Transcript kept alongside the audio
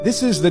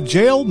This is the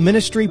Jail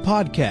Ministry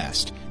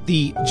Podcast.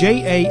 The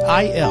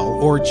JAIL,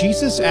 or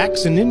Jesus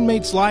Acts in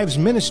Inmates' Lives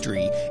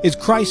Ministry, is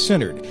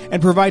Christ-centered and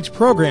provides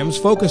programs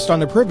focused on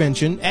the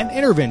prevention and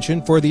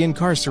intervention for the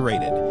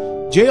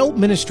incarcerated. Jail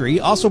Ministry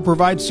also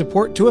provides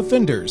support to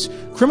offenders,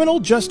 criminal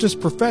justice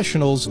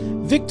professionals,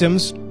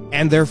 victims,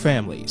 and their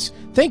families.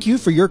 Thank you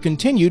for your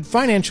continued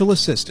financial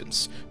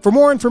assistance. For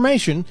more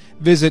information,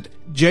 visit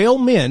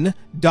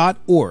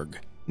jailmin.org.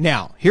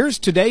 Now, here's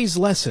today's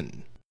lesson.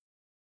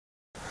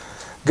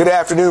 Good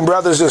afternoon,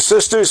 brothers and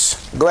sisters.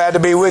 Glad to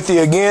be with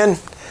you again.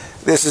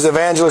 This is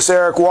Evangelist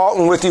Eric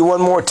Walton with you one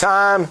more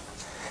time.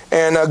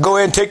 And go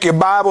ahead and take your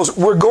Bibles.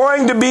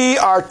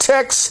 Our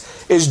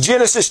text is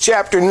Genesis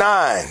chapter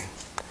 9.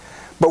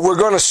 But we're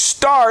going to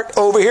start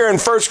over here in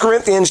 1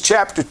 Corinthians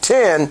chapter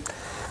 10.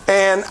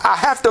 And I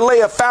have to lay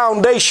a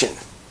foundation.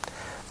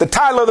 The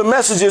title of the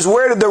message is,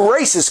 Where Did the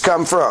Racists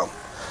Come From?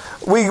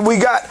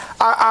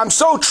 I'm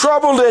so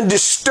troubled and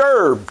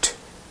disturbed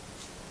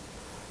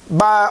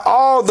by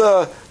all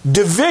the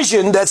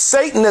division that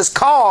Satan has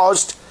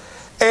caused.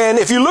 And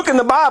if you look in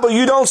the Bible,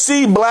 you don't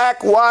see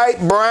black,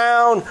 white,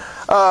 brown,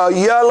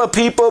 yellow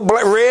people,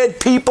 red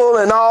people,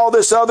 and all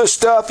this other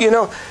stuff. That's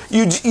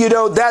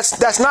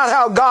not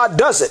how God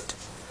does it.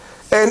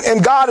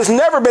 And God has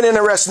never been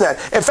interested in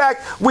that. In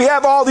fact, we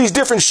have all these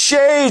different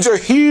shades or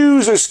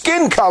hues or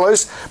skin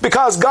colors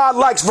because God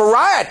likes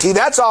variety.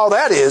 That's all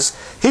that is.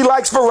 He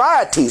likes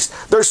varieties.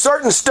 There's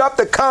certain stuff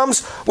that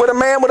comes with a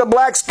man with a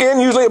black skin,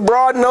 usually a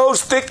broad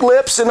nose, thick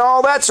lips, and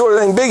all that sort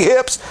of thing, big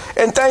hips,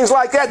 and things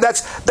like that.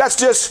 That's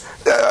just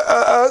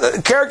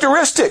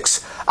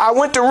characteristics. I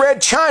went to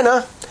Red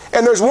China,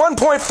 and there's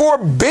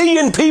 1.4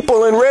 billion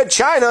people in Red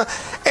China.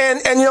 And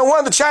one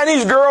of the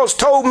Chinese girls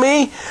told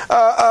me,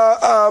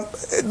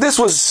 this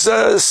was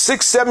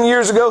 6-7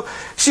 years ago,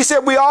 she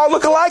said, we all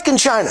look alike in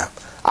China.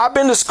 I've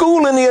been to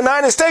school in the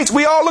United States.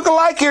 We all look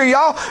alike here.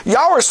 Y'all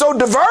are so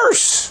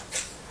diverse.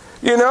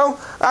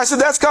 I said,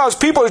 that's because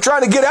people are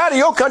trying to get out of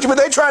your country, but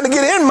they're trying to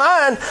get in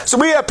mine. So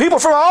we have people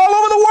from all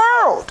over the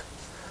world.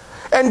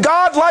 And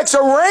God likes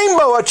a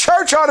rainbow. A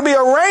church ought to be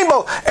a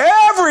rainbow.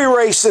 Every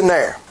race in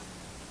there.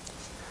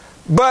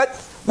 But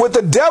what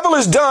the devil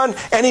has done,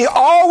 and he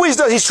always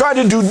does, he's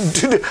trying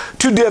to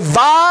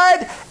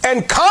divide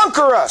and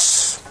conquer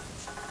us.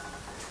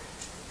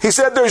 He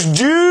said there's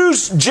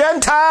Jews,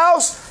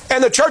 Gentiles,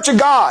 and the Church of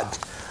God.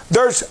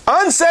 There's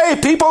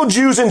unsaved people,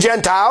 Jews and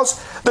Gentiles.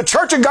 The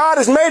Church of God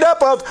is made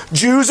up of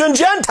Jews and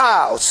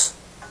Gentiles.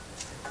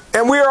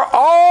 And we are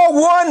all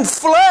one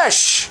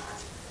flesh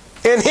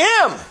in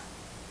Him,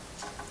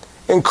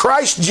 in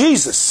Christ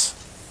Jesus.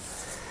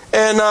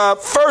 And 1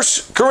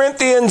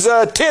 Corinthians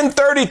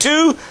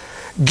 10:32,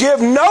 give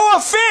no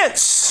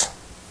offense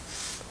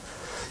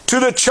to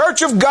the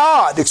church of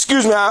God.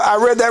 Excuse me, I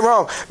read that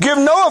wrong. Give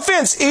no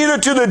offense either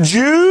to the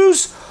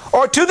Jews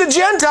or to the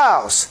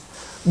Gentiles.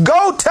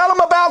 Go tell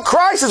them about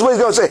Christ is what he's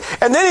going to say.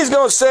 And then he's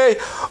going to say,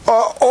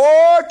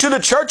 or to the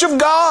church of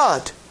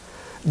God.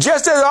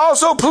 Just as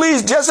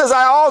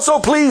I also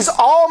please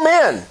all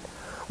men.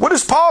 What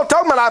is Paul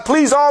talking about? I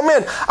please all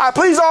men. I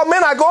please all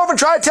men. I go over and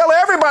try to tell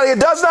everybody. It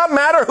does not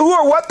matter who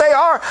or what they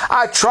are.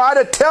 I try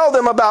to tell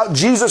them about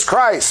Jesus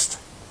Christ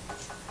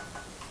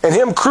and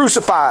Him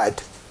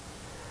crucified,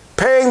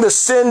 paying the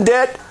sin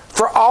debt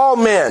for all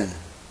men.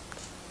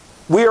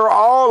 We are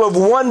all of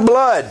one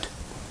blood.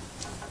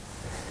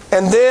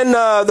 And then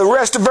the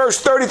rest of verse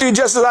 33,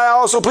 just as I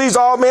also please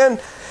all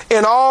men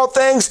in all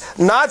things,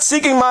 not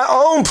seeking my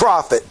own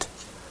profit,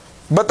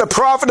 but the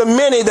profit of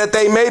many that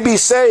they may be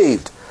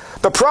saved.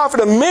 The profit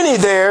of many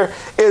there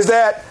is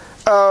that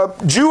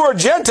Jew or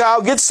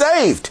Gentile gets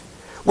saved.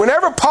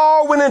 Whenever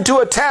Paul went into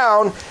a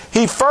town,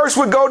 he first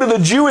would go to the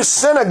Jewish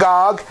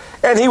synagogue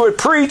and he would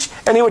preach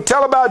and he would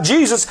tell about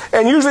Jesus,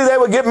 and usually they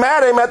would get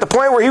mad at him at the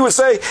point where he would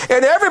say,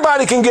 and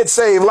everybody can get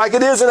saved, like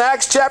it is in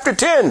Acts chapter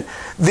 10.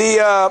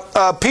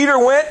 Peter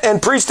went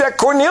and preached at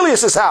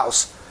Cornelius'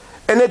 house,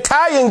 an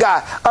Italian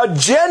guy, a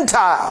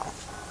Gentile.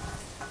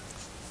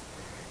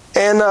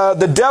 And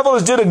the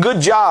devils did a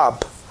good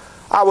job.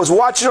 I was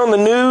watching on the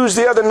news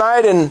the other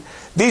night, and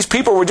these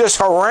people were just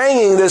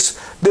haranguing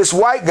this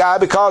white guy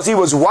because he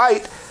was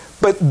white,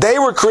 but they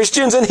were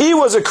Christians and he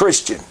was a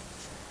Christian.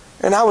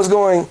 And I was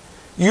going,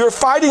 you're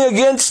fighting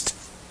against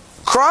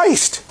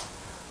Christ.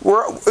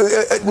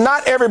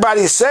 Not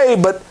everybody is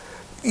saved, but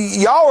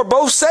y'all are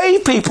both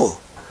saved people.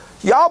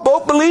 Y'all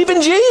both believe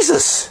in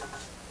Jesus.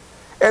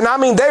 And I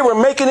mean, they were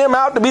making him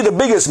out to be the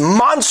biggest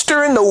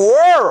monster in the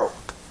world.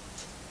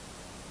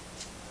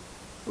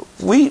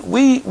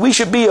 We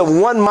should be of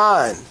one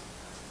mind,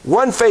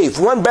 one faith,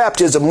 one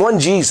baptism, one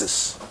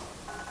Jesus.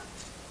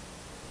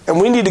 And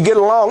we need to get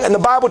along. And the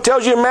Bible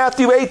tells you in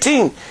Matthew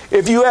 18,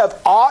 if you have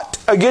aught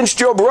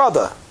against your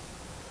brother,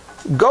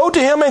 go to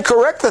him and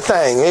correct the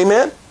thing.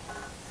 Amen?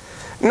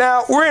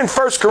 Now, we're in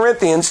 1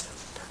 Corinthians.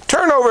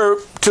 Turn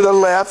over to the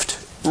left,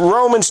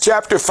 Romans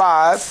chapter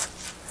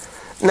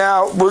 5.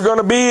 Now, we're going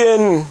to be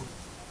in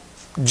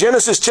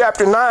Genesis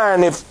chapter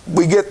 9 if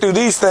we get through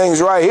these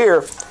things right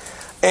here.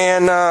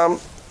 And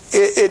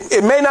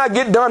it may not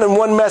get done in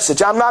one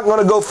message. I'm not going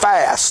to go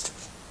fast.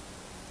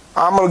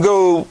 I'm going to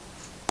go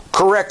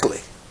correctly,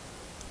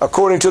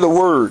 according to the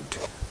Word.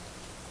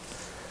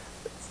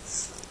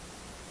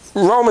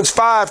 Romans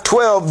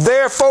 5:12,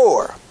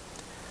 therefore,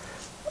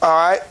 all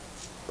right,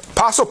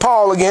 Apostle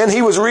Paul again,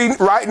 he was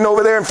writing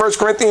over there in 1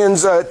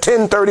 Corinthians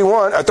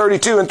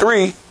 32 and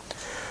 3,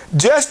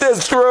 just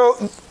as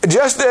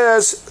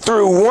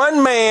through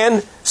one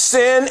man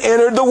sin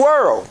entered the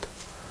world.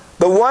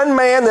 The one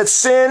man that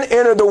sin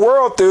entered the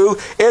world through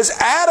is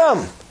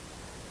Adam.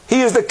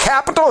 He is the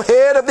capital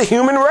head of the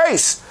human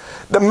race.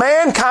 The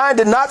mankind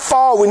did not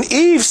fall when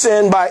Eve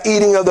sinned by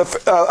eating of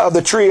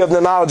the tree of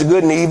the knowledge of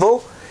good and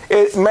evil.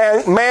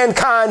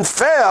 Mankind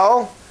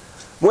fell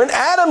when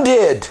Adam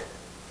did.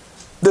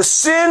 The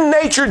sin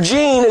nature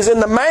gene is in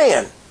the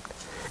man.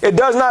 It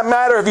does not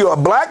matter if you're a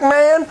black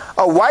man,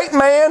 a white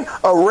man,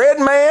 a red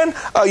man,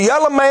 a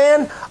yellow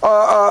man,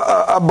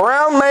 a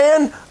brown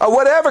man, or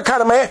whatever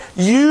kind of man.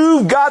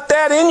 You've got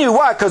that in you.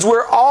 Why? Because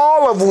we're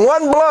all of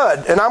one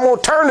blood. And I'm going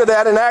to turn to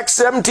that in Acts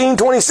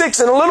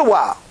 17:26 in a little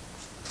while.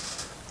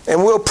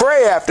 And we'll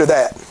pray after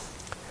that.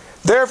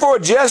 Therefore,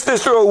 just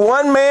as through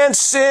one man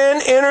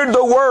sin entered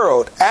the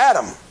world,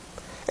 Adam,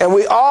 and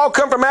we all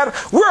come from Adam,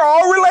 we're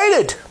all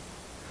related.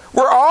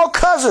 We're all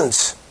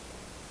cousins.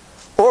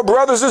 Or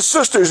brothers and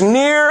sisters,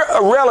 near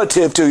a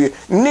relative to you,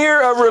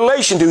 near a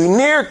relation to you,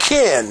 near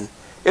kin,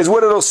 is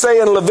what it'll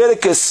say in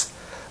Leviticus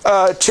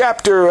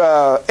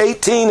chapter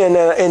 18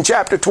 and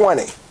chapter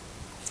 20.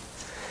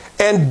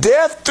 And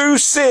death through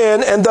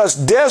sin, and thus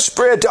death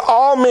spread to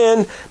all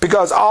men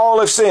because all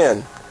have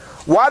sinned.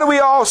 Why do we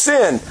all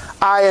sin?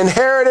 I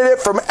inherited it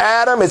from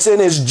Adam. It's in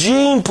his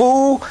gene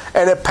pool,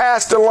 and it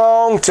passed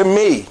along to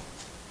me.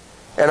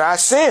 And I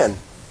sinned.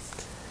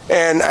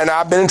 And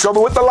I've been in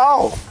trouble with the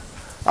law.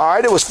 All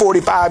right, it was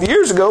 45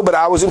 years ago, but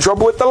I was in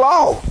trouble with the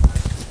law.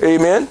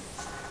 Amen.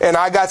 And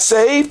I got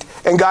saved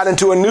and got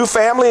into a new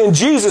family, in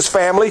Jesus'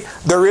 family.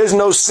 There is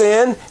no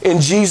sin in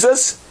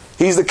Jesus.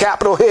 He's the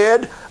capital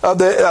head of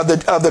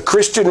the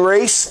Christian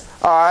race.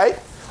 All right.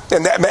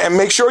 And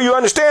make sure you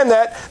understand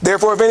that.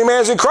 Therefore, if any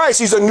man is in Christ,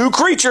 he's a new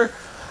creature.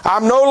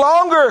 I'm no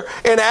longer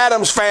in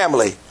Adam's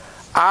family.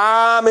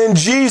 I'm in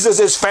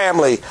Jesus'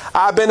 family.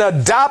 I've been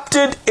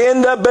adopted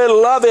in the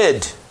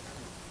beloved.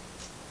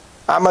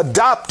 I'm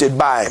adopted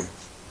by him.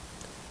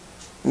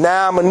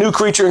 Now I'm a new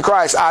creature in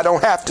Christ. I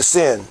don't have to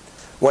sin.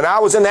 When I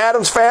was in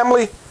Adam's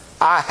family,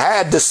 I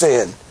had to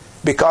sin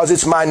because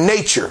it's my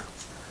nature.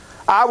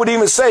 I would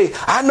even say,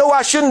 I know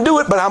I shouldn't do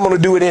it, but I'm going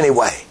to do it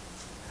anyway.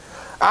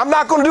 I'm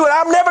not going to do it.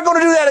 I'm never going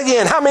to do that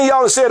again. How many of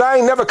y'all have said, I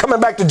ain't never coming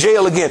back to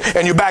jail again,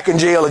 and you're back in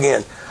jail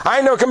again? I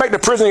ain't never come back to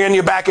prison again, and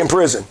you're back in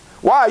prison.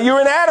 Why?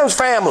 You're in Adam's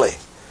family.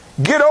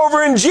 Get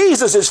over in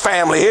Jesus'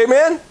 family.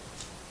 Amen?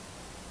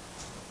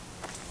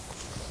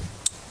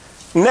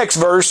 Next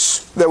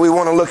verse that we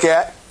want to look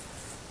at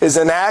is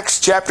in Acts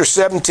chapter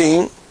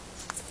 17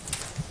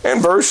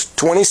 and verse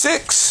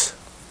 26.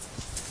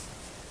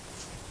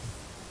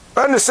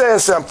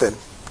 Understand something.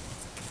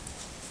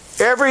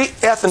 Every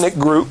ethnic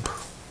group,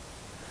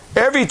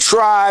 every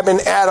tribe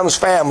in Adam's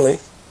family,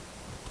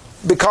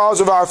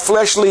 because of our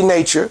fleshly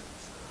nature,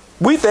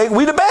 we think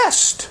we the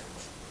best.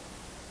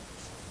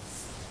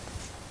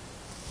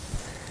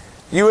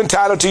 You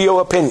entitled to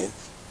your opinion.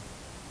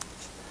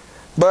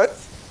 But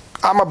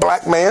I'm a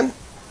black man.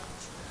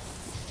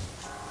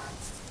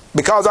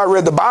 Because I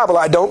read the Bible,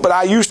 I don't, but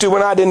I used to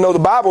when I didn't know the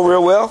Bible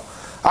real well.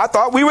 I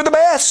thought we were the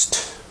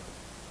best.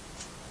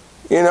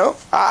 You know,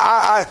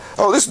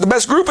 oh, this is the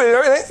best group and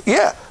everything.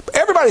 Yeah,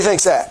 everybody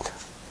thinks that.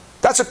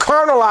 That's a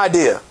carnal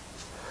idea.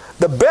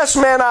 The best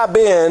man I've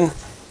been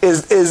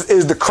is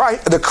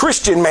the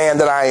Christian man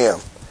that I am.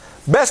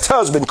 Best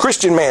husband,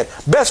 Christian man.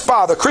 Best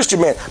father,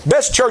 Christian man.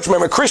 Best church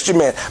member, Christian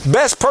man.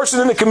 Best person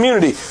in the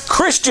community,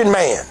 Christian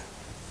man.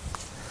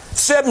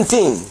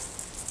 17.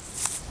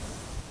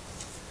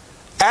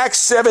 Acts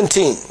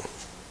 17.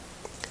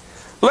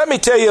 Let me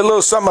tell you a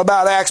little something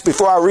about Acts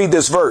before I read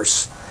this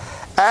verse.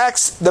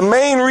 Acts, the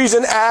main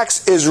reason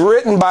Acts is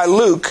written by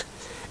Luke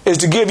is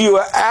to give you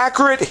an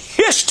accurate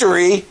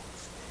history,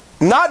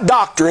 not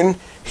doctrine,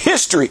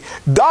 history.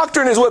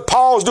 Doctrine is what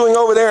Paul's doing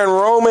over there in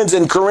Romans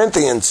and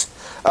Corinthians.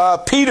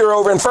 Peter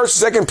over in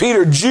 1st and 2nd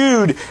Peter,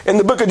 Jude in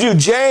the book of Jude,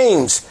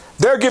 James.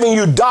 They're giving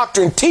you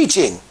doctrine,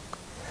 teaching.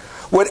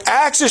 What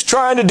Acts is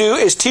trying to do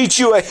is teach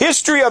you a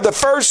history of the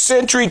first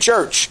century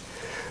church.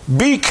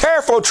 Be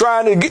careful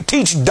trying to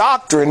teach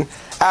doctrine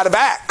out of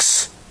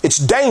Acts. It's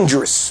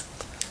dangerous.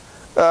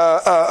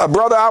 A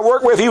brother I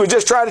work with, he was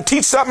just trying to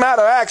teach something out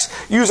of Acts,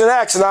 using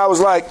Acts, and I was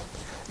like,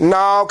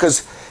 no,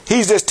 because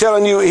he's just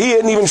telling you, he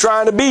isn't even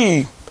trying to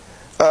be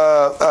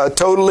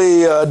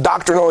totally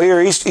doctrinal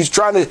here. He's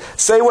trying to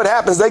say what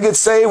happens. They get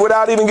saved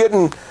without even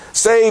getting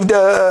saved,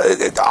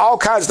 all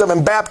kinds of stuff,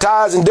 and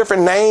baptized in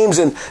different names.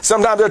 And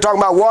sometimes they're talking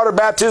about water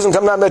baptism.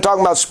 Sometimes they're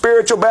talking about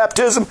spiritual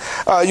baptism.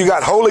 You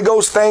got Holy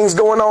Ghost things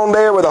going on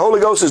there where the Holy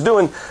Ghost is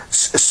doing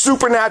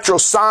supernatural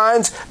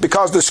signs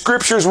because the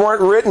scriptures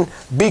weren't written.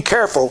 Be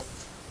careful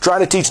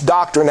trying to teach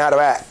doctrine out of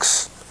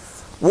Acts.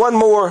 One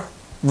more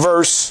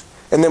verse,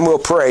 and then we'll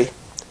pray.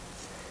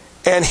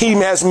 And he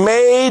has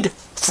made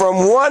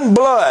from one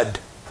blood.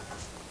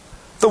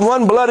 The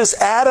one blood is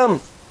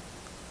Adam.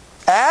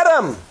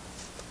 Adam.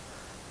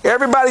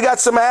 Everybody got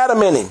some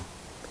Adam in him.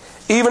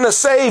 Even a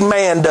saved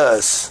man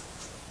does.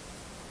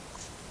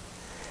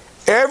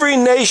 Every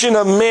nation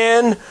of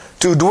men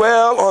to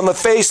dwell on the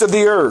face of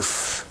the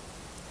earth.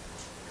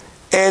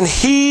 And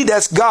he,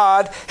 that's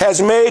God,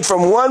 has made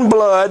from one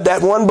blood,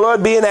 that one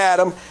blood being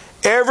Adam,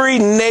 every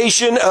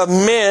nation of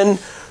men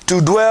to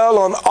dwell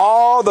on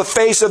all the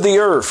face of the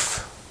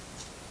earth.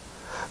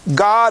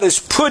 God has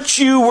put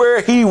you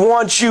where he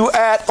wants you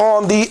at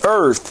on the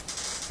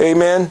earth.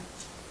 Amen.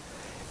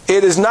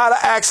 It is not an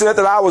accident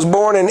that I was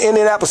born in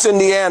Indianapolis,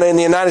 Indiana, in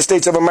the United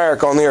States of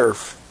America on the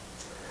earth.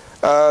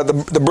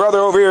 The brother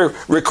over here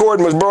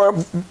recording was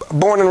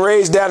born and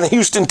raised down in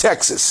Houston,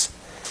 Texas,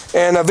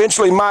 and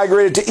eventually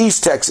migrated to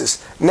East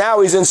Texas.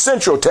 Now he's in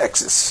Central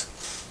Texas.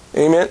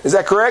 Amen. Is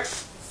that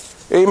correct?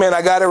 Amen.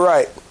 I got it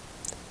right.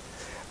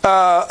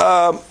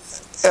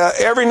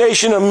 Every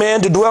nation of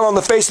men to dwell on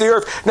the face of the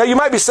earth. Now you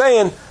might be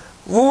saying,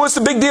 well, what's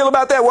the big deal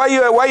about that? Why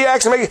you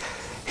asking me?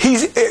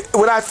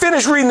 When I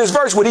finish reading this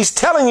verse, what he's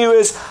telling you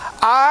is,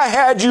 I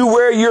had you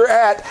where you're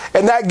at,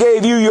 and that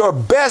gave you your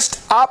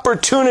best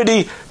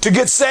opportunity to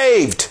get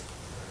saved,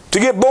 to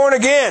get born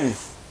again.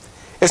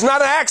 It's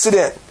not an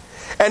accident.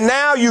 And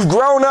now you've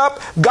grown up.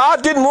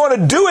 God didn't want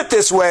to do it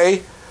this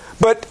way,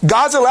 but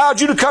God's allowed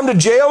you to come to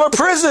jail or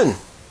prison.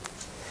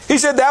 He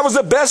said that was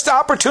the best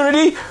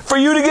opportunity for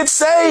you to get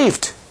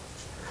saved.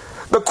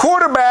 The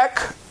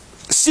quarterback,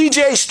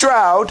 C.J.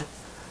 Stroud,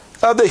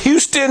 of the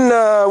Houston,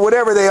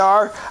 whatever they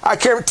are,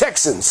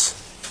 Texans.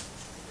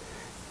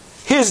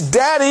 His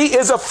daddy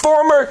is a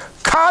former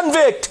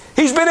convict.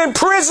 He's been in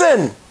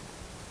prison.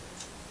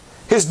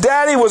 His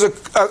daddy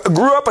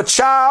grew up a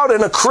child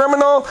and a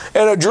criminal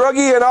and a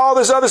druggie and all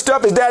this other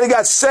stuff. His daddy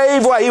got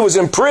saved while he was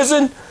in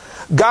prison,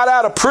 got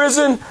out of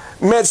prison,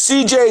 met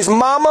CJ's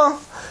mama.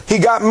 He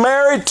got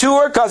married to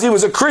her because he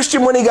was a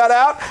Christian when he got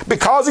out.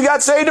 Because he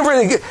got saved in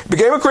prison, he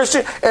became a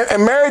Christian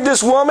and married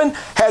this woman,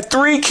 had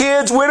 3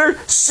 kids with her.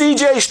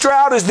 C.J.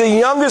 Stroud is the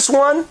youngest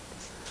one.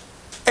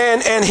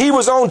 And he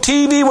was on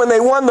TV when they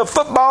won the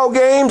football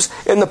games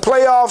in the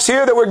playoffs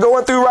here that we're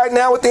going through right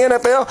now with the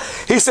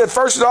NFL. He said,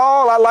 first of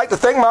all, I'd like to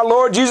thank my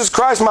Lord Jesus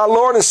Christ, my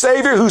Lord and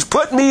Savior, who's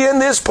put me in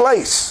this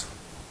place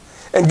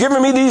and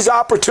given me these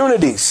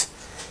opportunities.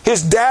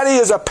 His daddy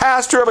is a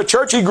pastor of a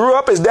church. He grew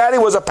up, his daddy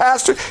was a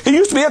pastor. He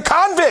used to be a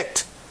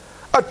convict.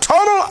 A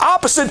total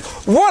opposite,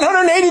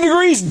 180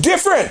 degrees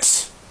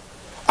difference.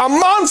 A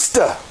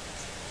monster.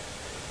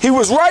 He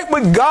was right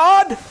with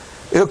God.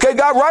 Okay,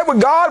 got right with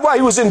God while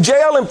he was in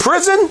jail and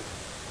prison.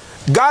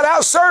 Got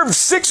out, served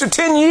 6 or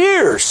 10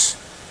 years.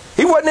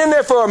 He wasn't in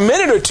there for a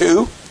minute or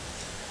two.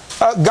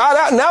 Got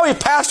out, and now he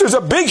pastors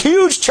a big,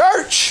 huge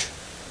church.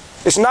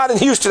 It's not in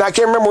Houston. I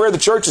can't remember where the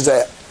church is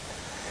at.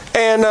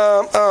 And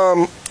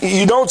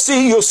you'll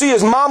see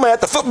his mama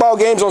at the football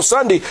games on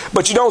Sunday,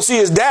 but you don't see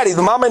his daddy.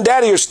 The mama and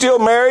daddy are still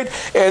married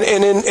and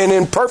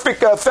in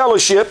perfect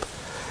fellowship,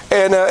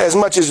 and as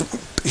much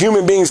as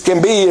human beings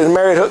can be, and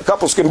married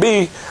couples can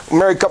be.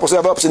 Married couples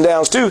have ups and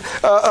downs too.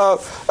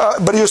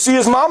 But you'll see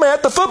his mama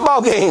at the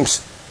football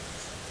games.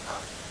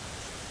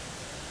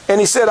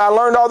 And he said, I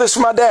learned all this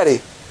from my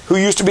daddy, who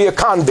used to be a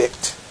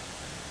convict.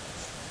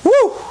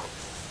 Woo!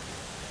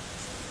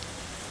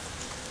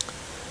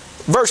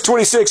 Verse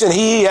 26, and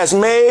he has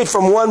made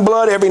from one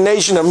blood every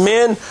nation of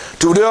men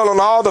to dwell on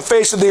all the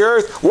face of the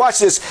earth. Watch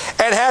this.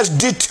 And has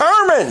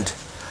determined,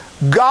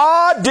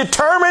 God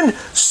determined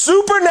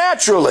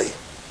supernaturally,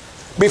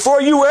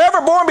 before you were ever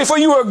born, before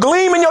you were a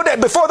gleam in your day,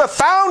 before the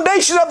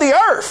foundation of the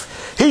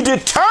earth, he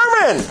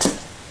determined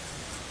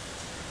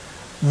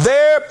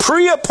their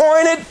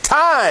pre-appointed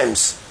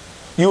times.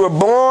 You were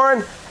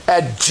born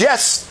at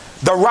just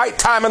the right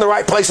time in the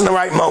right place in the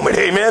right moment.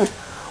 Amen.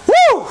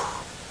 Woo!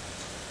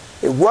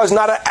 It was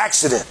not an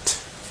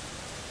accident.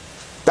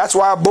 That's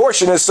why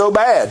abortion is so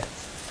bad.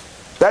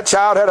 That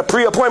child had a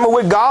pre-appointment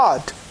with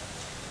God.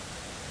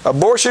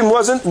 Abortion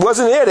wasn't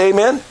it,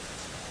 amen?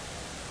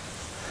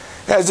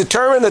 Has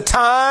determined the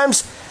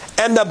times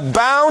and the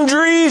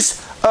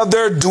boundaries of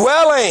their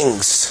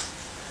dwellings.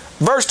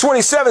 Verse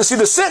 27, see,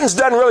 the sentence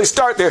doesn't really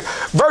start there.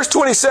 Verse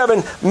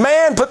 27,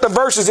 man put the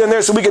verses in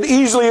there so we could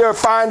easily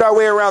find our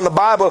way around the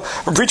Bible.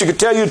 A preacher could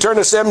tell you to turn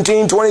to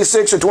 17,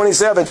 26, or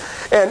 27.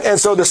 And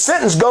so the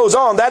sentence goes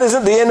on. That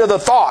isn't the end of the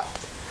thought.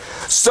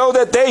 So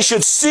that they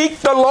should seek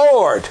the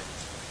Lord.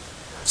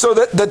 So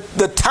that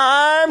the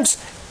times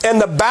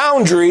and the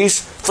boundaries,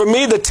 for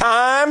me, the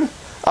time,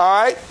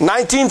 all right,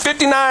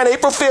 1959,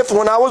 April 5th,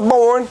 when I was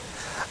born.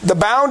 The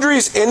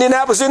boundaries,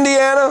 Indianapolis,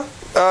 Indiana,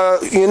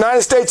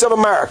 United States of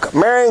America.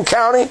 Marion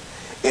County,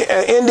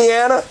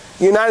 Indiana,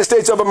 United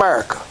States of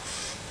America.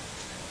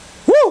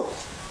 Woo!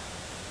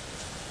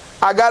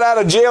 I got out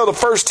of jail the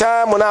first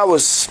time when I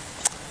was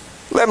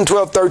 11,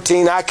 12,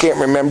 13. I can't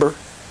remember.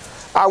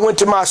 I went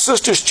to my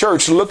sister's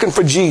church looking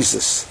for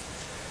Jesus.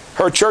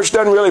 Her church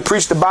doesn't really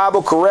preach the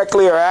Bible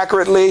correctly or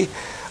accurately.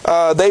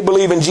 They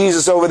believe in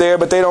Jesus over there,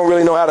 but they don't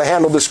really know how to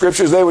handle the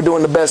scriptures. They were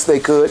doing the best they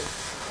could.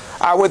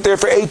 I went there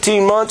for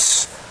 18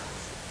 months.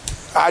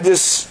 I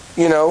just,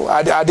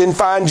 I didn't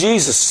find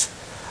Jesus.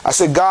 I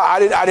said,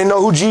 God, I didn't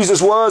know who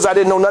Jesus was. I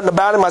didn't know nothing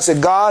about him. I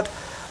said, God,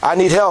 I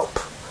need help.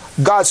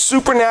 God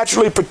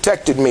supernaturally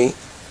protected me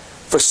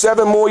for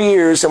 7 more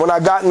years. And when I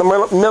got in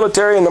the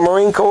military in the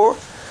Marine Corps,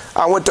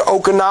 I went to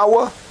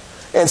Okinawa,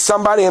 and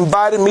somebody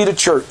invited me to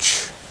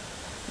church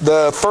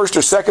the first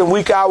or second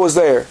week I was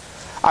there.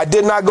 I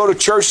did not go to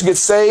church to get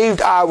saved.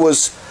 I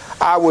was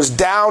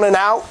down and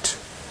out.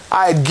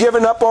 I had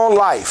given up on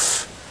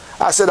life.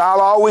 I said, I'll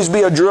always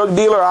be a drug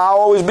dealer. I'll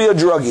always be a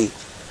druggie,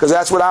 because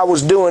that's what I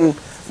was doing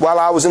while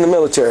I was in the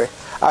military.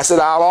 I said,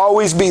 I'll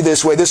always be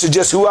this way. This is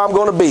just who I'm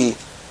going to be.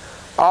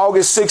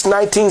 August 6,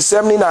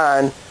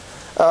 1979,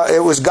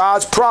 it was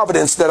God's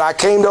providence that I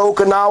came to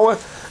Okinawa.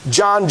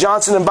 John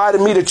Johnson invited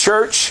me to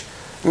church.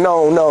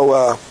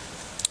 Guy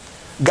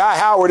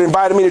Howard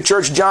invited me to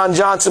church. John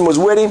Johnson was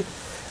with him.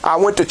 I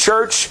went to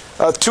church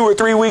 2 or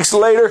 3 weeks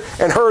later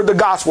and heard the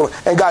gospel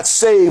and got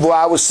saved while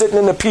I was sitting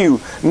in the pew,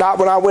 not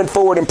when I went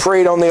forward and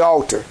prayed on the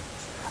altar.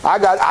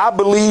 I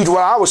believed while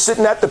I was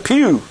sitting at the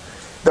pew.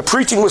 The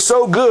preaching was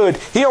so good.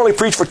 He only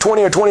preached for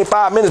 20 or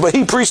 25 minutes, but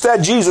he preached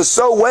that Jesus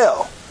so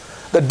well.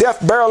 The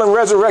death, burial, and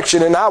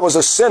resurrection, and I was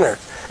a sinner,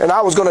 and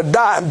I was going to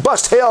die and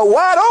bust hell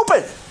wide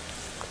open.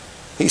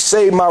 He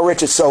saved my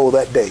wretched soul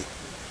that day.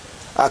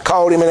 I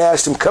called him and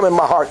asked him, come in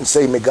my heart and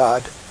save me,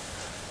 God.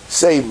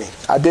 Save me.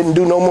 I didn't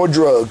do no more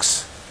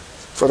drugs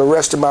for the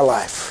rest of my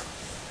life.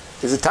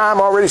 Is it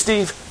time already,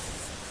 Steve?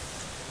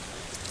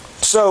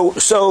 So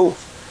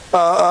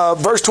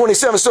verse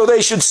 27, so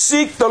they should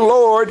seek the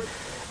Lord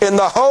in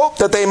the hope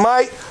that they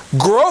might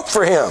grope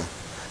for him.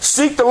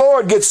 Seek the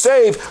Lord, get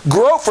saved.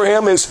 Grope for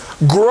him is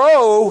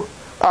grow,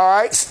 all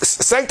right,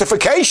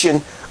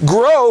 sanctification,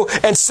 grow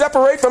and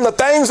separate from the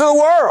things of the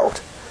world.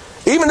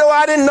 Even though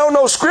I didn't know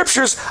no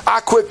scriptures, I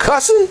quit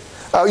cussing,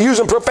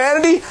 using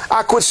profanity.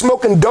 I quit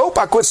smoking dope.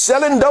 I quit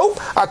selling dope.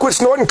 I quit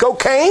snorting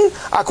cocaine.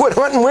 I quit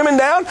hunting women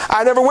down.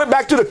 I never went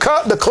back to the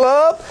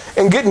club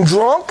and getting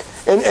drunk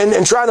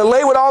and trying to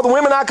lay with all the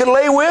women I could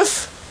lay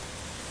with.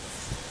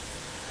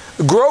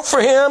 Grope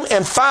for him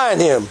and find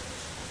him,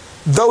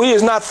 though he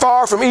is not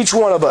far from each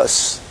one of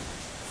us.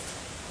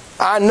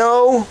 I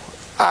know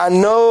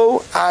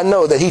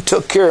that he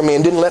took care of me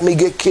and didn't let me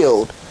get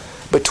killed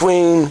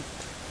between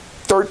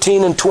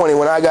 13 and 20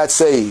 when I got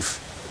saved,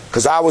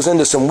 because I was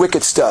into some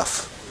wicked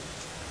stuff.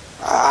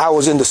 I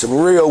was into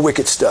some real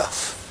wicked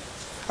stuff.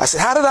 I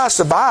said, how did I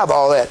survive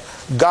all that?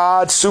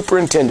 God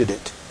superintended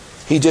it.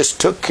 He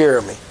just took care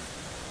of me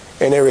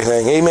and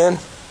everything. Amen.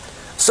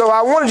 So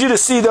I wanted you to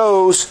see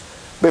those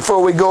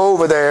before we go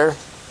over there.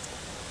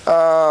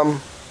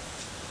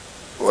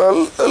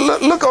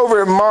 Look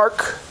over at Mark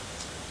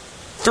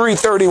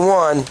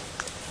 3:31,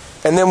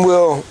 and then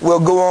we'll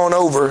go on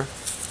over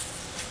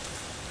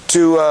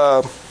to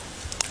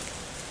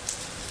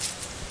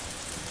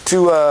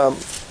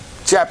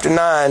chapter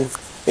 9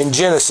 in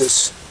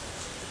Genesis,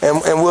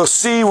 and we'll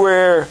see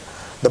where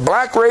the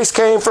black race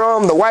came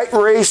from, the white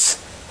race,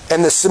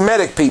 and the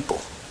Semitic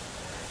people.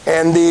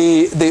 And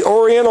the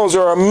Orientals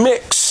are a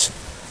mix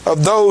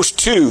of those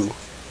two.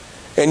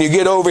 And you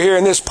get over here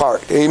in this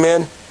part,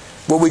 amen,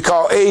 what we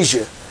call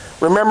Asia.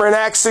 Remember in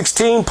Acts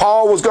 16,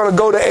 Paul was going to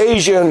go to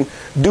Asia and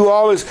do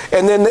all this,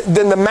 and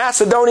then the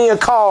Macedonian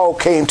call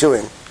came to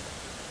him.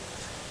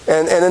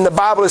 And in the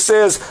Bible it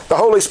says the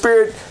Holy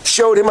Spirit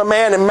showed him a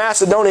man in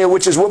Macedonia,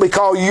 which is what we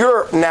call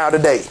Europe now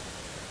today.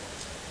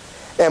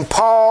 And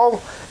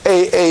Paul,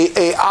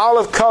 a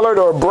olive-colored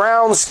or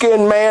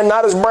brown-skinned man,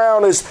 not as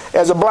brown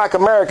as a black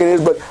American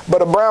is,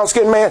 but a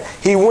brown-skinned man,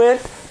 he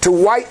went to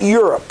white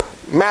Europe,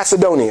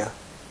 Macedonia.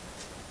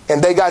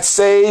 And they got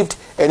saved,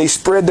 and he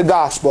spread the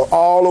gospel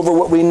all over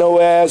what we know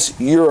as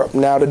Europe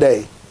now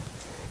today.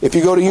 If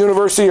you go to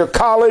university or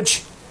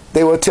college,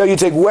 they will tell you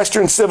to take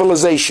Western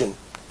civilization,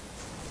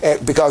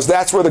 because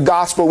that's where the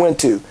gospel went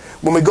to.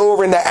 When we go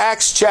over into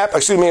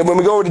when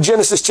we go over to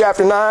Genesis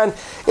chapter 9,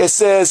 it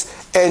says,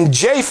 and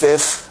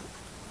Japheth,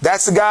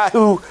 that's the guy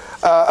who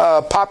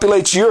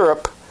populates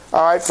Europe,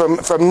 all right,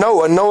 from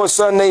Noah's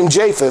son named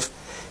Japheth.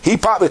 He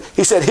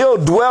said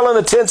he'll dwell in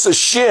the tents of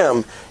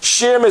Shem.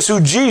 Shem is who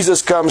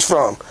Jesus comes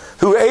from,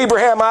 who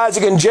Abraham,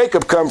 Isaac, and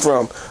Jacob come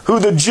from, who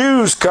the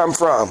Jews come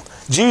from.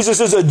 Jesus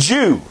is a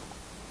Jew.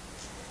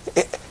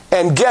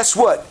 And guess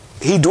what?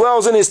 He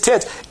dwells in his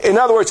tents. In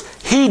other words,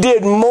 he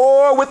did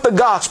more with the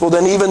gospel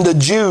than even the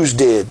Jews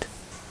did.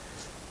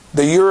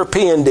 The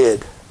European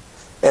did.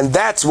 And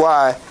that's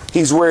why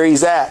he's where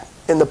he's at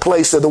in the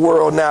place of the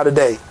world now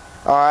today.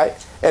 All right?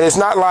 And it's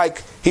not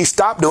like he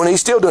stopped doing it.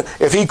 He's still doing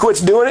it. If he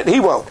quits doing it, he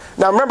won't.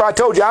 Now remember, I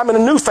told you I'm in a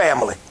new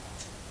family.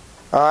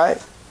 All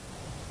right?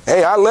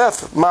 Hey, I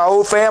left my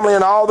old family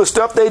and all the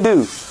stuff they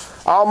do.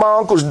 All my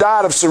uncles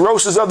died of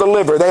cirrhosis of the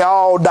liver. They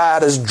all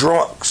died as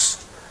drunks.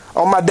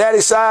 On my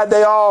daddy's side,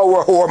 they all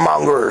were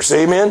whoremongers.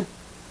 Amen?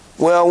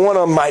 Well, one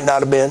of them might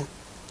not have been.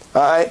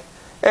 All right?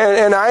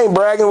 And I ain't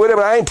bragging with him.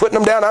 I ain't putting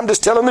them down. I'm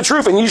just telling the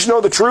truth. And you should know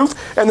the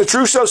truth, and the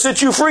truth shall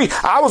set you free.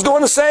 I was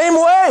going the same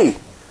way.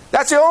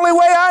 That's the only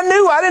way I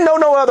knew. I didn't know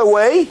no other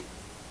way.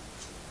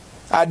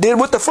 I did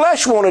what the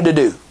flesh wanted to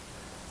do.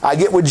 I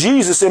get with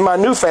Jesus in my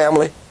new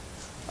family.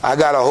 I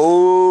got a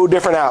whole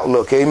different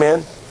outlook.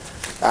 Amen.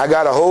 I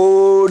got a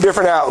whole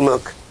different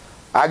outlook.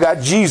 I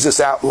got Jesus'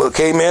 outlook.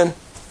 Amen.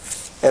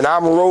 And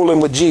I'm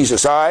rolling with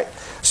Jesus. All right.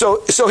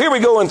 So here we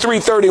go in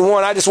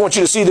 3:31. I just want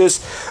you to see this.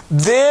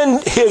 Then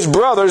his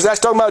brothers, that's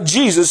talking about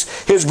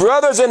Jesus, his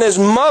brothers and his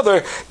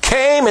mother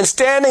came, and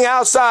standing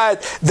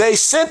outside, they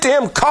sent to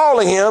him,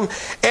 calling him,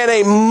 and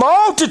a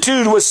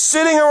multitude was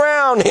sitting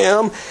around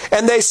him,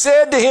 and they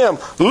said to him,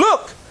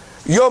 look,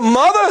 your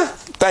mother,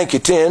 thank you,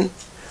 10,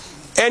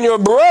 and your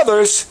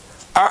brothers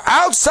are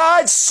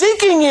outside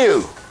seeking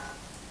you.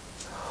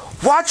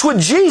 Watch what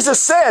Jesus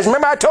says.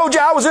 Remember I told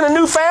you I was in a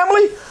new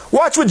family?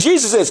 Watch what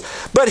Jesus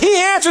says. But he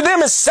answered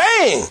them as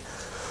saying,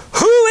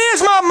 who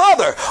is my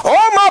mother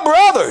or my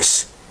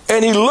brothers?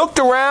 And he looked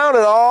around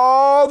at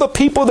all the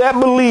people that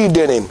believed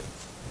in him.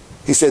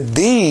 He said,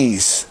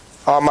 these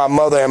are my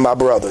mother and my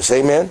brothers.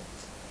 Amen.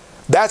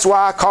 That's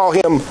why I call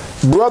him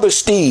Brother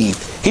Steve.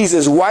 He's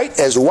as white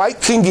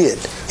can get.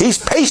 He's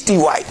pasty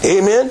white.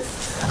 Amen.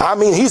 I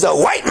mean, he's a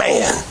white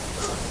man.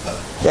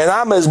 And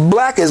I'm as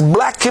black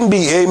can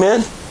be.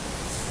 Amen.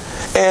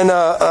 And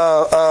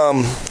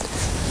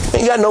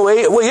ain't got no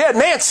age. Well, yeah,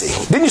 Nancy.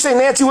 Didn't you say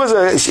Nancy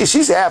was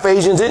she's half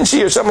Asian, didn't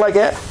she, or something like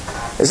that?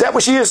 Is that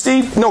what she is,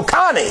 Steve? No,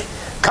 Connie.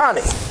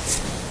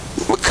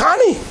 Well,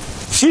 Connie,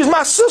 she's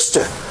my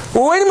sister.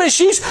 Well, wait a minute.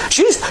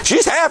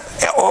 She's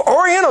half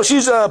Oriental.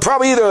 She's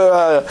probably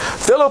either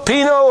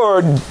Filipino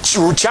or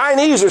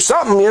Chinese or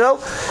something. You know,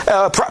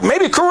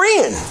 maybe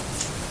Korean.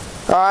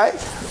 All right.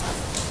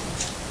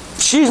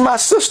 She's my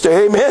sister.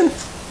 Amen.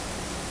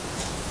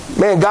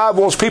 Man, God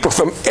wants people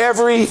from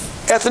every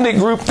ethnic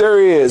group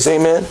there is.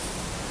 Amen.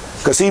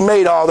 Because he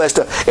made all that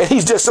stuff. And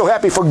he's just so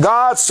happy. For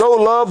God so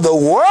loved the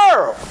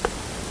world,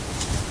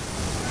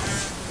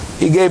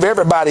 he gave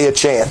everybody a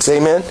chance.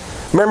 Amen.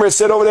 Remember it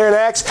said over there in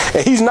Acts,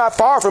 and he's not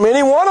far from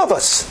any one of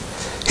us.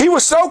 He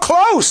was so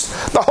close.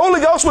 The Holy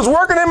Ghost was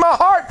working in my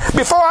heart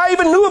before I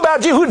even knew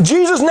about who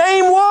Jesus'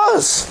 name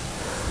was,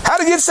 how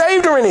to get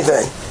saved or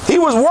anything. He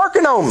was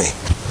working on me.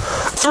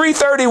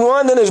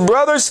 3:31, then his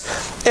brothers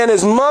and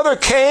his mother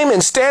came,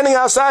 and standing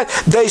outside,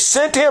 they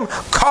sent him,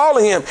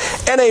 calling him.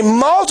 And a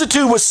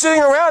multitude was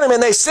sitting around him,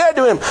 and they said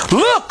to him,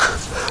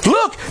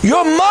 look,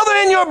 your mother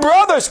and your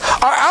brothers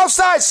are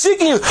outside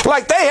seeking you.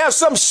 Like they have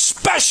some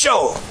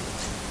special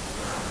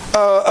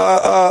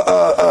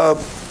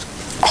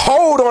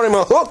hold on him,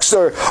 or hooks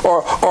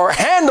or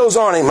handles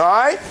on him. All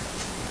right.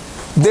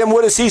 Then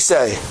what does he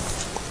say?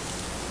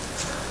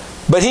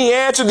 But he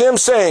answered them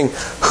saying,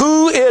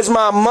 who is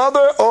my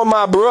mother or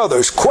my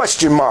brothers?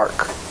 Question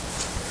mark.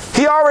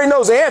 He already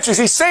knows the answers.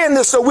 He's saying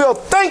this so we'll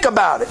think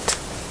about it.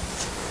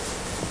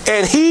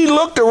 And he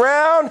looked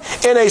around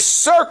in a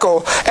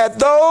circle at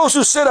those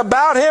who sit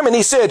about him, and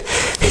he said,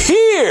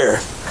 here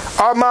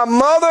are my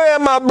mother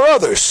and my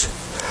brothers.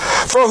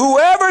 For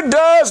whoever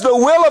does the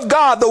will of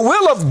God, the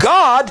will of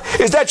God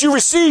is that you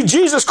receive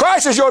Jesus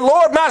Christ as your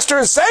Lord, Master,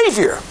 and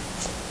Savior.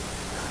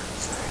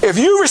 If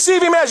you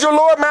receive him as your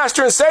Lord,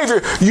 Master, and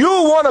Savior,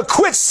 you'll want to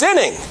quit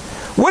sinning.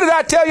 What did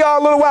I tell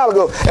y'all a little while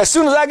ago? As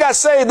soon as I got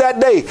saved that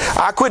day,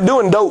 I quit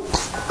doing dope.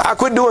 I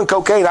quit doing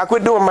cocaine. I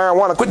quit doing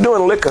marijuana. I quit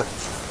doing liquor.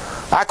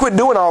 I quit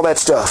doing all that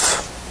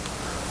stuff.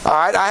 All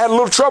right. I had a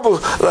little trouble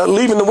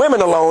leaving the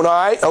women alone. All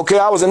right. Okay.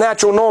 I was a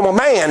natural, normal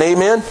man.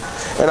 Amen.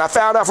 And I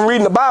found out from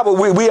reading the Bible,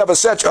 we have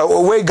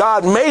a way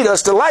God made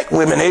us to like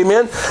women.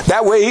 Amen.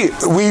 That way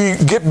we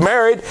get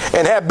married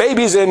and have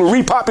babies and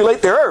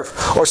repopulate the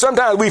earth. Or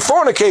sometimes we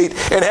fornicate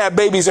and have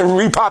babies and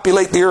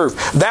repopulate the earth.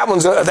 That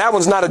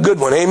one's not a good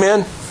one.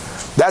 Amen.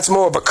 That's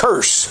more of a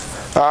curse.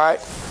 All right.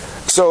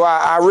 So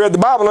I read the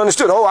Bible and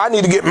understood, oh, I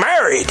need to get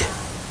married.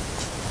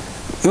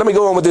 Let me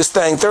go on with this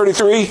thing.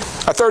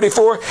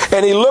 34.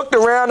 And he looked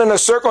around in a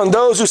circle, and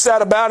those who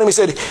sat about him, he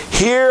said,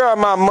 here are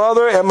my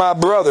mother and my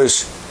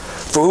brothers.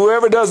 For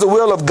whoever does the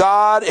will of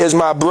God is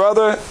my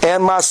brother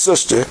and my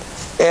sister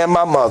and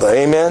my mother.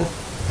 Amen.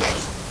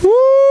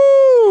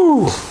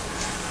 Woo!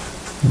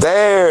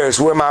 There's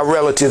where my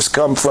relatives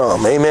come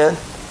from. Amen.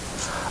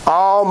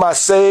 All my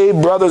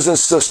saved brothers and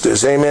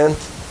sisters. Amen.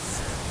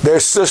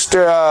 Their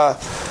sister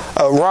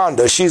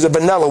Rhonda, she's a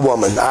vanilla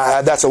woman.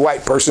 That's a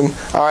white person.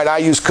 All right, I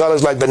use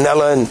colors like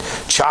vanilla and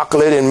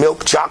chocolate and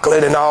milk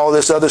chocolate and all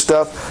this other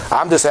stuff.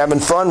 I'm just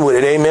having fun with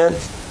it. Amen.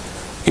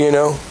 You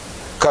know.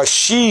 Because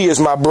she is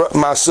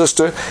my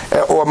sister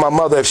or my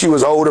mother. If she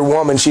was an older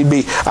woman,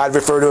 I'd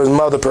refer to her as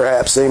mother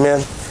perhaps.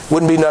 Amen.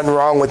 Wouldn't be nothing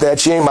wrong with that.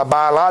 She ain't my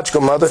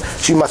biological mother.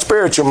 She's my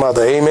spiritual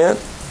mother. Amen.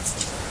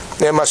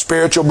 And my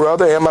spiritual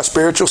brother and my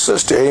spiritual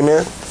sister.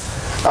 Amen.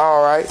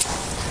 All right.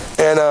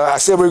 And I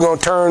said we're going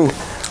to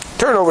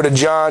turn over to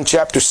John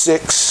chapter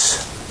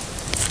 6.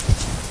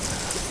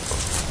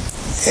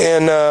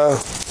 And I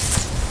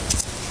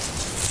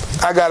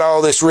got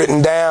all this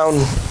written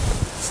down.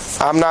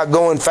 I'm not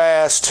going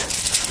fast.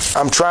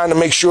 I'm trying to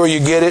make sure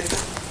you get it.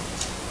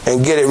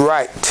 and get it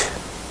right.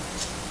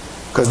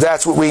 Because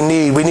that's what we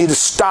need. We need to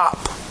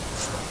stop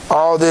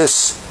all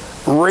this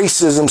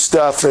racism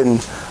stuff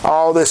and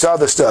all this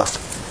other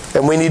stuff.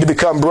 And we need to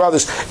become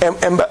brothers.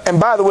 And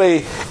by the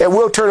way, and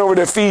we'll turn over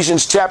to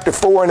Ephesians chapter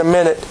 4 in a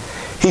minute.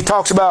 He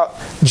talks about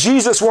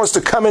Jesus wants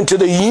to come into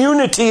the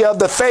unity of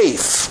the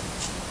faith.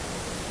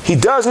 He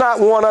does not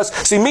want us.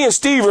 See, me and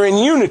Steve are in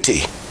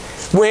unity.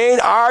 We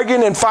ain't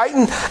arguing and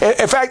fighting.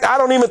 In fact, I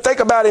don't even think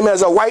about him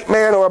as a white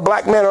man or a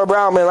black man or a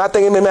brown man. I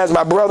think of him as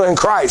my brother in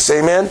Christ.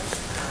 Amen.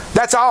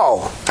 That's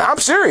all. I'm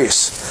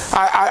serious.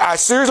 I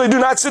seriously do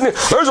not sit there.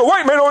 There's a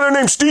white man over there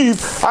named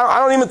Steve. I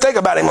don't even think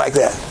about him like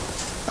that.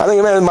 I think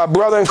of him as my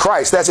brother in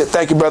Christ. That's it.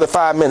 Thank you, brother.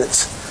 5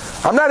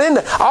 minutes. I'm not in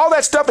that. All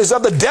that stuff is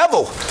of the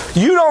devil.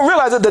 You don't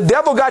realize that the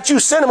devil got you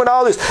sentiment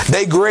all this.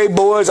 They gray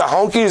boys or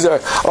honkies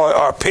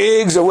or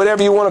pigs or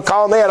whatever you want to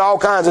call them. They had all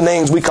kinds of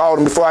names we called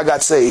them before I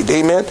got saved.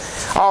 Amen.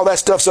 All that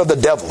stuff's of the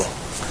devil.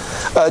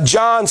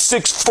 John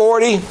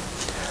 6:40.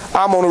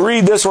 I'm going to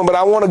read this one, but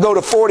I want to go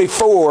to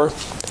 44.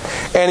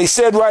 And he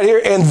said right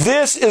here, and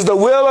this is the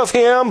will of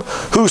him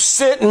who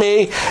sent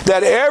me,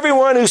 that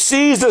everyone who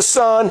sees the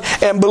Son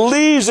and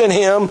believes in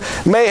him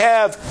may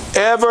have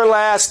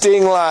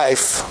everlasting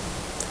life.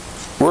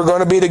 We're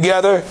going to be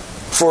together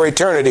for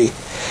eternity.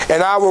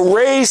 And I will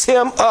raise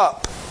him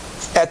up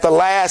at the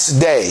last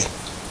day.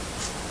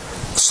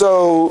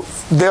 So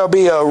there'll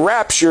be a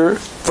rapture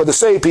for the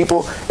saved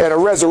people and a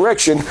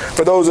resurrection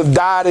for those who have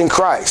died in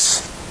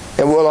Christ.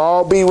 And we'll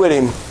all be with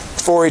him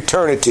for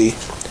eternity.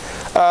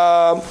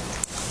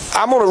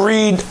 I'm going to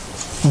read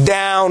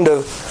down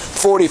to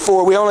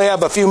 44. We only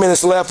have a few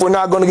minutes left. We're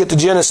not going to get to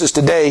Genesis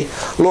today.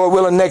 Lord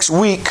willing, next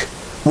week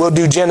we'll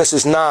do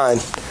Genesis 9.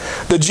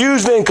 The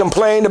Jews then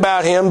complained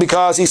about him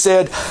because he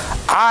said,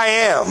 I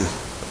am.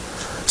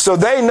 So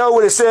they know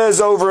what it says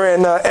over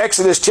in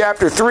Exodus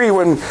chapter 3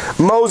 when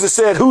Moses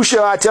said, who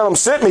shall I tell him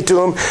sent me to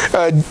him?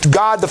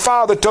 God the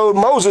Father told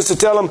Moses to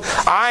tell him,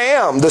 I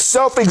am. The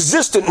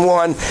self-existent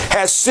one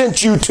has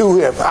sent you to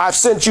him. I've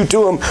sent you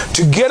to him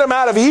to get him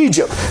out of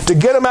Egypt, to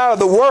get him out of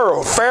the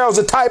world. Pharaoh's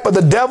a type of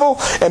the devil,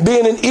 and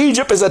being in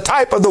Egypt is a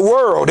type of the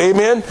world.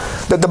 Amen?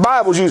 That the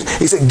Bible's using.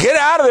 He said, get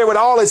out of there with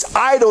all its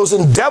idols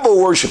and devil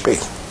worshiping.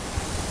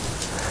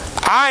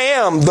 I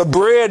am the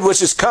bread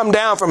which has come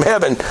down from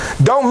heaven.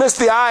 Don't miss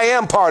the I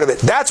am part of it.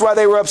 That's why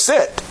they were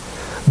upset.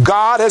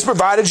 God has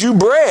provided you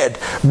bread.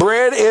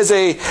 Bread is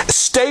a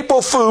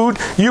staple food.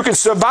 You can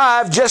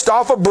survive just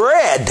off of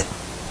bread.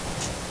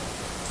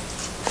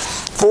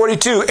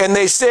 42, and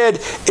they said,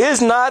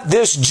 is not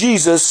this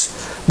Jesus,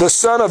 the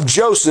son of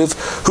Joseph,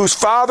 whose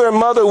father and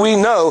mother we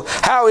know?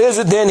 How is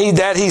it then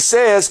that he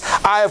says,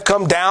 I have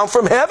come down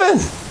from heaven?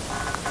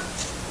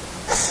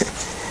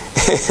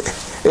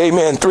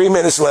 Amen. 3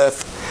 minutes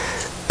left.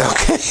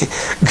 Okay.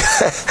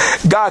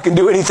 God can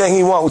do anything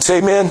he wants.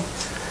 Amen.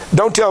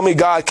 Don't tell me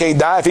God can't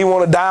die. If he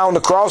want to die on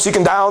the cross, he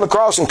can die on the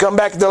cross and come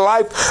back to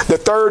life the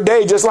third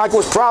day, just like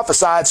was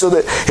prophesied, so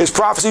that his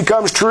prophecy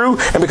comes true.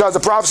 And because the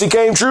prophecy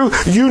came true,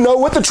 you know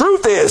what the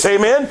truth is.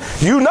 Amen.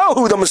 You know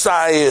who the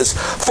Messiah is.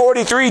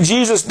 43,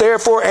 Jesus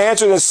therefore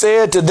answered and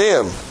said to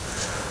them,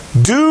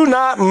 do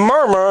not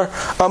murmur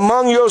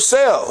among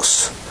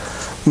yourselves.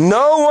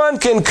 No one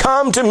can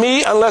come to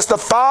me unless the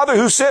Father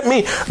who sent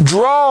me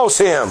draws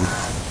him.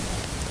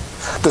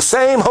 The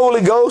same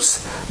Holy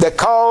Ghost that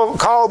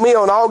called me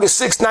on August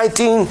 6,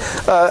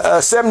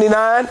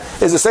 1979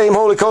 is the same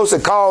Holy Ghost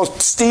that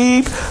called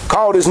Steve,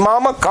 called his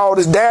mama, called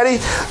his daddy,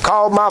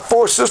 called my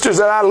 4 sisters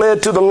that I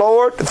led to the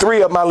Lord.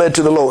 3 of them I led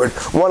to the Lord.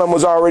 One of them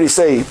was already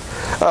saved.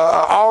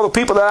 All the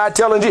people that I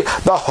tell in Jesus,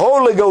 the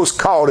Holy Ghost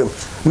called him.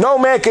 No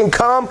man can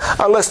come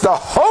unless the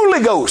Holy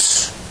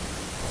Ghost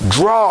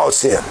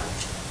draws him.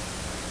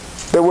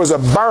 There was a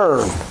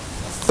burn.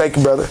 Thank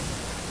you, brother.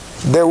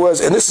 There was,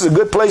 and this is a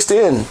good place to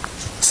end.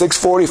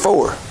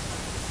 6:44.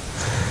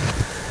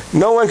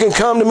 No one can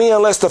come to me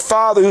unless the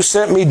Father who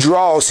sent me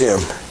draws him,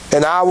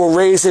 and I will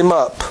raise him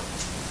up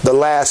the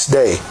last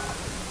day.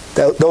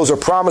 Those are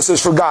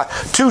promises for God.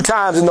 2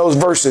 times in those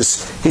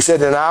verses, he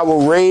said, and I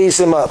will raise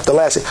him up the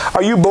last day.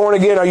 Are you born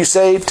again? Are you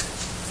saved?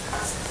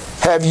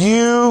 Have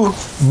you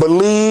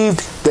believed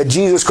that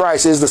Jesus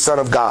Christ is the Son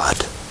of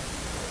God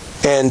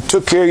and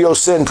took care of your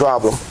sin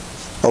problem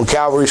on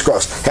Calvary's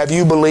cross? Have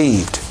you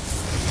believed?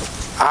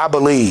 I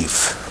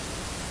believe.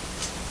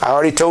 I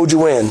already told you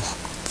when.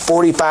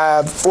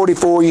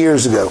 44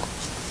 years ago.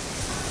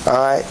 All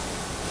right?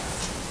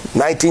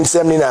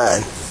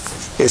 1979.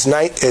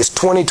 It's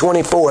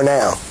 2024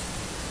 now.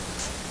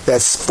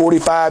 That's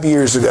 45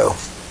 years ago.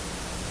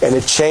 And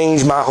it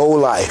changed my whole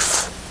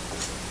life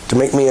to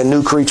make me a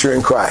new creature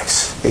in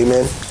Christ.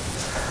 Amen.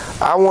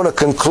 I want to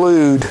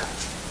conclude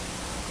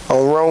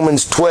on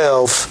Romans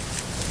 12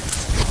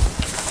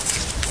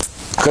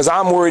 because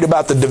I'm worried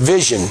about the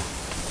division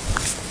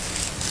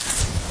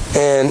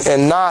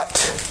and not,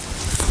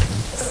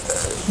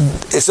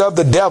 it's of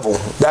the devil.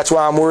 That's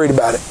why I'm worried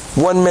about it.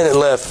 1 minute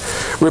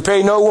left.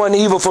 Repay no one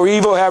evil for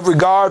evil. Have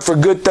regard for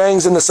good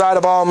things in the sight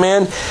of all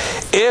men.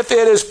 If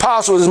it is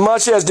possible, as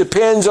much as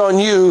depends on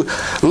you,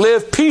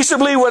 live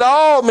peaceably with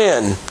all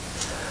men.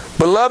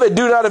 Beloved,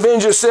 do not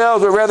avenge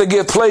yourselves, but rather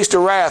give place to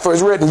wrath. For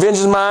it's written,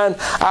 vengeance is mine,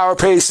 our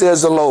pay,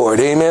 says the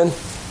Lord. Amen.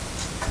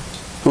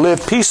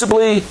 Live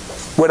peaceably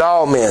with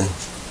all men.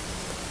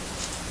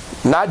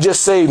 Not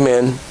just saved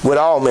men, with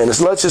all men.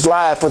 Let's just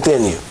life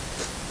within you.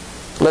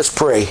 Let's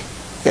pray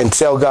and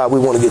tell God we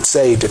want to get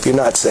saved if you're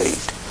not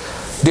saved.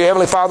 Dear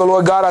Heavenly Father,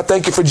 Lord God, I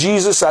thank you for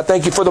Jesus. I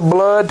thank you for the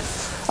blood.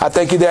 I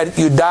thank you that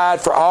you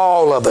died for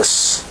all of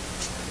us.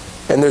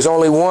 And there's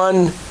only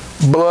one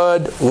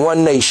blood,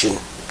 one nation.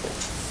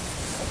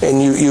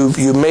 And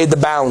you made the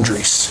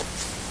boundaries.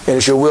 And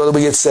it's your will that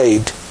we get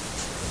saved.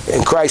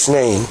 In Christ's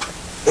name,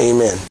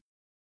 amen.